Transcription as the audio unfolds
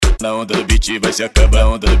Na onda do beat vai se acabar,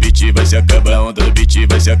 onda do beat vai se acabar, onda do beat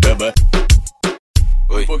vai se acabar.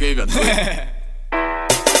 Oi, foguei, velho.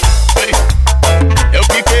 É o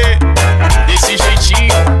Piquet, desse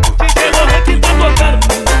jeitinho. DJ Lorran que tá tocando.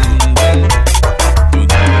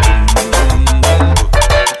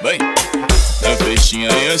 Vai, a festinha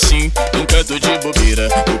é assim, nunca tô de bobeira.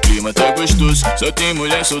 O clima tá gostoso, só tem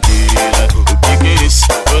mulher solteira. O que é esse?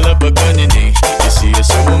 Rola pra cá, neném. Esse é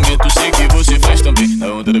seu momento, sei que você faz também. Na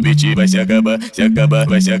onda do beat vai se acabar, se acabar,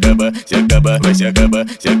 vai se acabar, se acabar, vai se acabar,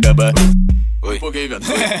 se acabar. Oi, foguei, velho.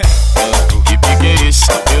 Que pique é esse?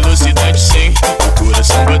 Velocidade 100. O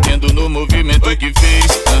coração batendo no movimento que fez.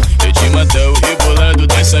 É de matar o rebolado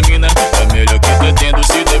dessa mina. A melhor que tá tendo,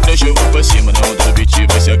 se der brecha eu vou pra cima. Na onda do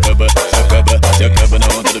beat vai se acabar, se acaba, se acaba. Na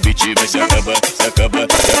onda do beat vai se acabar, se acaba,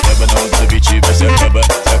 se acaba. Na onda do beat vai se acabar,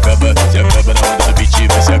 se acaba, se acaba. Na onda do beat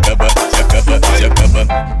vai se acabar, se acaba, se acaba.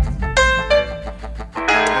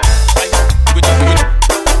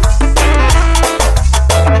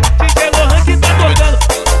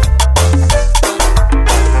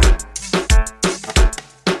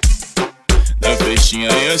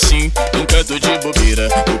 É assim, nunca tô de bobeira.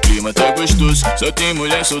 O clima tá gostoso, só tem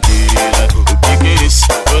mulher solteira. O que é esse?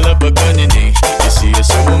 Rola pra cá, neném. Esse é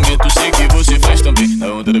seu momento, sei que você faz também. Na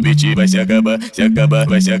onda do beat vai se acabar, se acabar,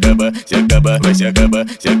 vai se acabar, se acabar, vai se acabar,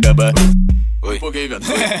 se acabar. Oi, foguei, velho.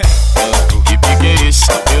 Que pique é esse?